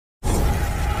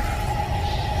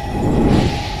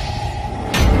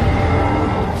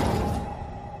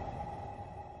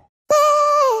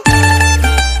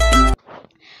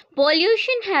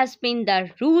Pollution has been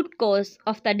the root cause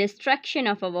of the destruction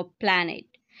of our planet.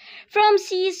 From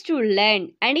seas to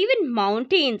land and even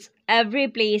mountains, every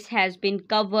place has been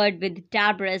covered with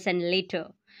debris and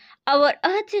litter. Our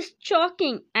earth is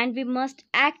choking, and we must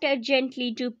act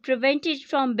urgently to prevent it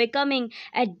from becoming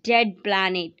a dead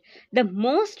planet. The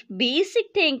most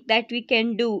basic thing that we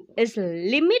can do is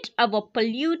limit our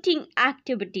polluting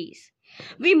activities.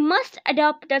 We must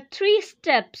adopt the three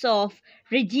steps of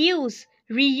reduce,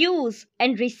 reuse,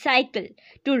 and recycle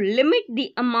to limit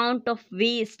the amount of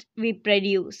waste we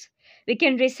produce. We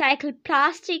can recycle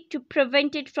plastic to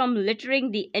prevent it from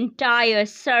littering the entire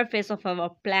surface of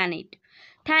our planet.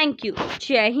 Thank you.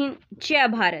 Jai Hind, Jai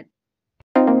Bharat.